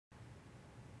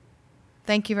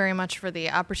Thank you very much for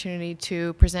the opportunity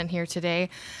to present here today.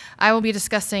 I will be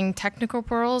discussing technical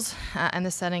pearls and the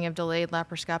setting of delayed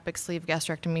laparoscopic sleeve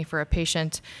gastrectomy for a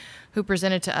patient who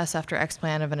presented to us after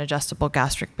explant of an adjustable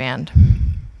gastric band.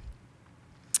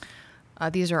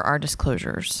 These are our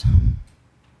disclosures.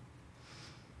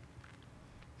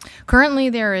 Currently,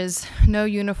 there is no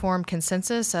uniform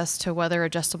consensus as to whether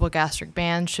adjustable gastric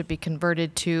bands should be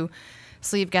converted to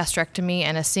sleeve gastrectomy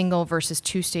in a single versus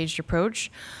two-staged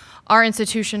approach. Our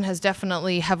institution has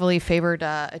definitely heavily favored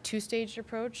a two-staged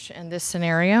approach in this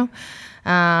scenario,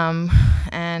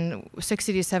 and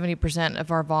 60 to 70%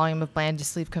 of our volume of band to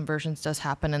sleeve conversions does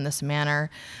happen in this manner.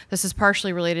 This is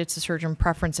partially related to surgeon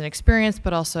preference and experience,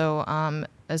 but also,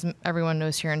 as everyone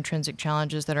knows here, intrinsic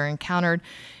challenges that are encountered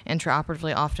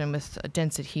intraoperatively, often with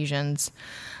dense adhesions.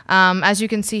 As you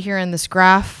can see here in this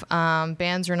graph,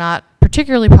 bands are not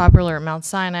particularly popular at Mount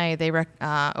Sinai. They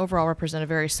overall represent a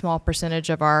very small percentage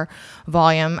of our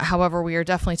volume. However, we are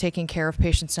definitely taking care of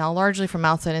patients now largely from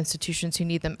outside institutions who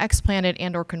need them explanted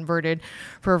and or converted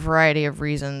for a variety of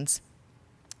reasons.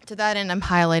 To that end, I'm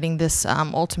highlighting this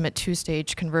ultimate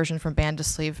two-stage conversion from band to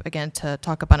sleeve, again, to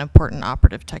talk about important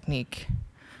operative technique.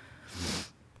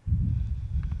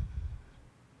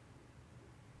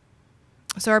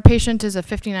 So our patient is a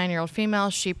 59-year-old female.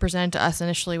 She presented to us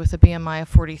initially with a BMI of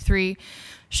 43.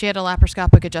 She had a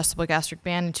laparoscopic adjustable gastric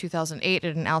band in 2008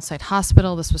 at an outside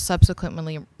hospital. This was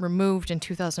subsequently removed in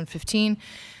 2015.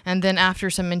 And then after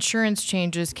some insurance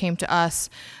changes, came to us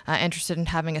interested in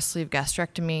having a sleeve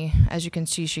gastrectomy. As you can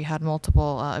see, she had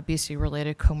multiple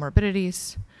obesity-related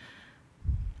comorbidities.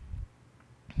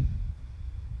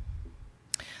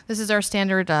 This is our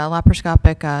standard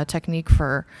laparoscopic technique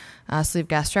for sleeve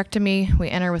gastrectomy. We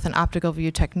enter with an optical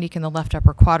view technique in the left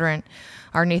upper quadrant.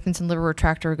 Our Nathanson liver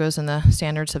retractor goes in the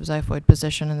standard subxiphoid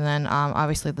position, and then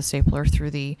obviously the stapler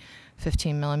through the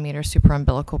 15mm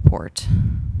supraumbilical port.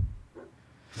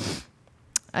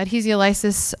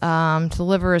 Adhesiolysis to the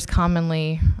liver is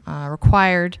commonly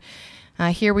required.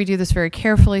 Here we do this very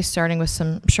carefully, starting with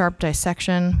some sharp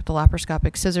dissection with the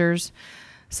laparoscopic scissors.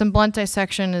 Some blunt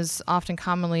dissection is often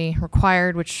commonly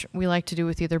required, which we like to do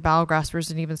with either bowel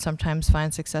graspers and even sometimes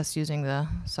find success using the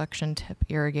suction tip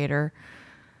irrigator.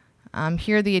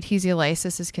 Here the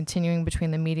adhesiolysis is continuing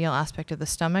between the medial aspect of the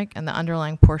stomach and the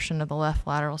underlying portion of the left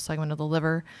lateral segment of the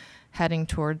liver, heading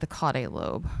toward the caudate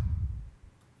lobe.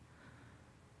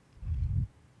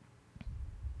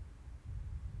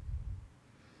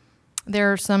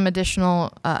 There are some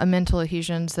additional amental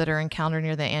adhesions that are encountered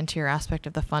near the anterior aspect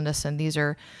of the fundus, and these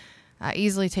are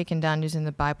easily taken down using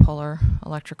the bipolar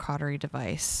electrocautery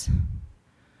device.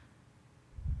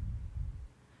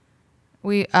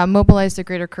 We mobilize the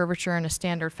greater curvature in a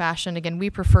standard fashion. Again, we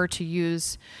prefer to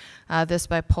use this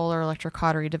bipolar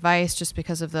electrocautery device just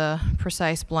because of the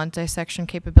precise blunt dissection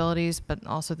capabilities, but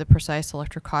also the precise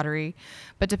electrocautery.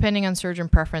 But depending on surgeon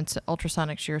preference,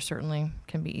 ultrasonic shear certainly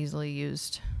can be easily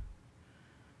used.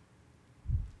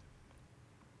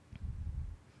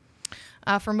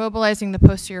 For mobilizing the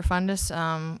posterior fundus,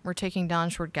 we're taking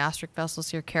down short gastric vessels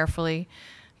here carefully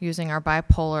using our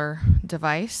bipolar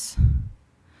device.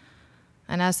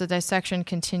 And as the dissection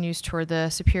continues toward the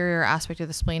superior aspect of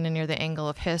the spleen and near the angle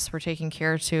of His, we're taking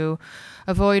care to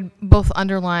avoid both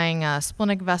underlying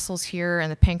splenic vessels here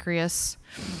and the pancreas,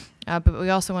 but we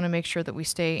also want to make sure that we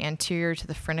stay anterior to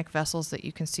the phrenic vessels that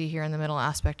you can see here in the middle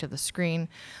aspect of the screen.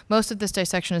 Most of this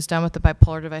dissection is done with the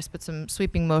bipolar device, but some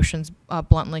sweeping motions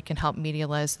bluntly can help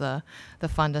medialize the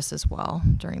fundus as well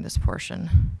during this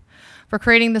portion. For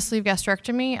creating the sleeve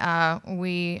gastrectomy,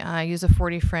 we use a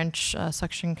 40 French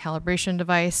suction calibration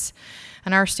device,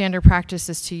 and our standard practice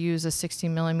is to use a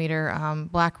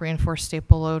 60mm black reinforced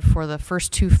staple load for the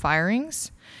first 2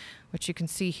 firings, which you can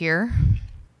see here.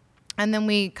 And then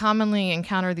we commonly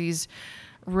encounter these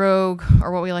rogue, or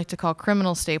what we like to call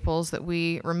criminal staples, that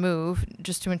we remove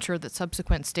just to ensure that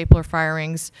subsequent stapler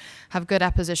firings have good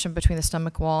apposition between the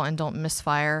stomach wall and don't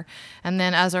misfire. And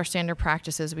then as our standard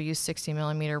practices, we use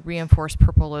 60mm reinforced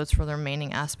purple loads for the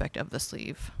remaining aspect of the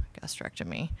sleeve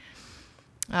gastrectomy.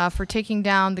 For taking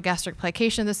down the gastric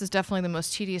plication, this is definitely the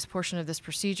most tedious portion of this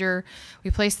procedure.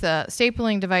 We place the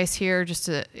stapling device here just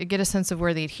to get a sense of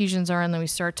where the adhesions are, and then we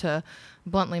start to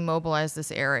bluntly mobilize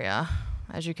this area.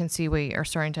 As you can see, we are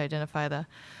starting to identify the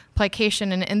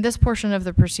plication. And in this portion of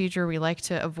the procedure, we like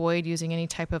to avoid using any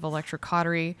type of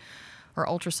electrocautery or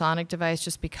ultrasonic device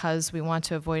just because we want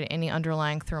to avoid any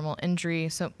underlying thermal injury.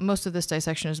 So most of this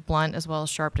dissection is blunt as well as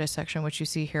sharp dissection, which you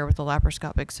see here with the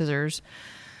laparoscopic scissors.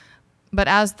 But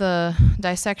as the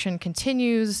dissection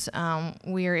continues,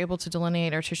 we are able to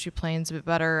delineate our tissue planes a bit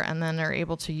better and then are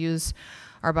able to use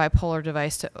our bipolar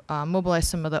device to mobilize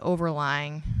some of the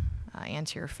overlying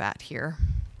anterior fat here.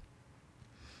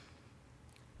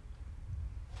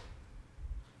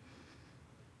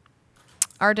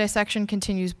 Our dissection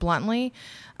continues bluntly,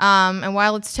 and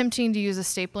while it's tempting to use a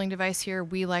stapling device here,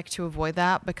 we like to avoid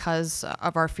that because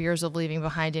of our fears of leaving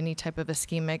behind any type of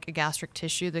ischemic gastric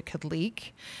tissue that could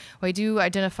leak. We do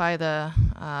identify the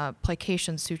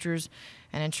plication sutures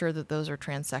and ensure that those are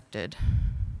transected.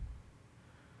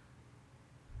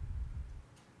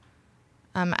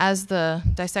 As the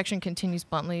dissection continues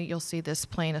bluntly, you'll see this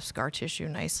plane of scar tissue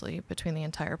nicely between the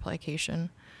entire plication.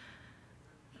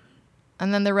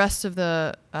 And then the rest of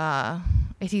the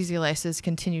adhesiolisis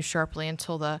continue sharply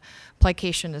until the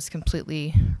plication is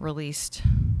completely released.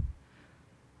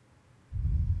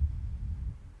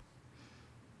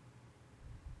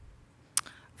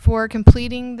 For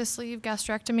completing the sleeve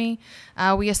gastrectomy,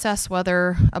 we assess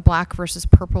whether a black versus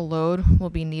purple load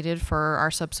will be needed for our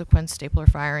subsequent stapler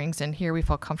firings, and here we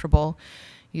felt comfortable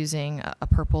using a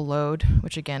purple load,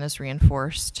 which again is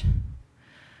reinforced.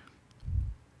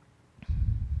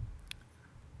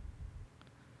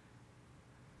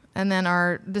 And then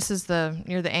this is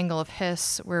near the angle of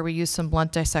His, where we use some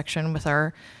blunt dissection with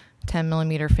our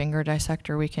 10mm finger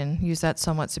dissector. We can use that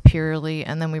somewhat superiorly,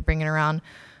 and then we bring it around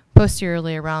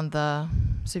posteriorly around the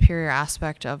superior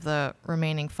aspect of the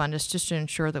remaining fundus, just to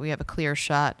ensure that we have a clear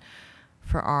shot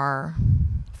for our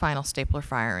final stapler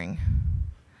firing.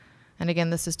 And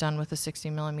again, this is done with a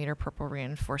 60mm purple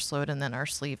reinforced load, and then our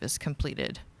sleeve is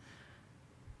completed.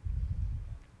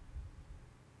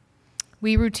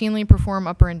 We routinely perform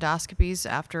upper endoscopies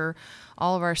after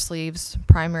all of our sleeves,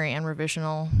 primary and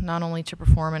revisional, not only to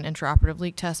perform an intraoperative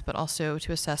leak test, but also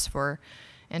to assess for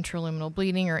intraluminal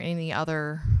bleeding or any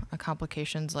other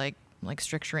complications like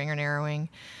stricturing or narrowing.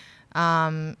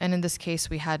 And in this case,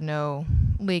 we had no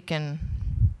leak and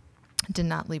did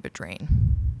not leave a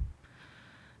drain.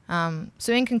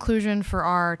 So in conclusion, for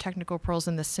our technical pearls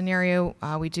in this scenario,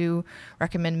 we do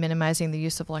recommend minimizing the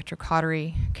use of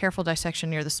electrocautery, careful dissection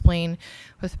near the spleen,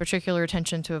 with particular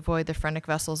attention to avoid the phrenic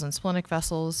vessels and splenic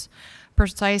vessels,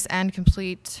 precise and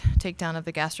complete takedown of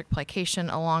the gastric plication,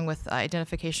 along with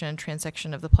identification and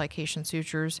transection of the plication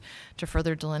sutures to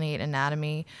further delineate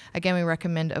anatomy. Again, we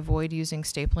recommend avoid using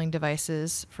stapling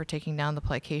devices for taking down the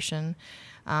plication.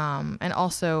 And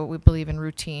also, we believe in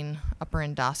routine upper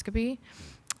endoscopy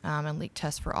and leak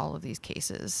tests for all of these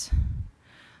cases.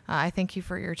 I thank you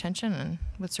for your attention and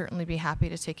would certainly be happy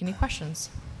to take any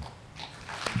questions.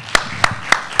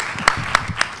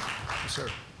 Yes, sir.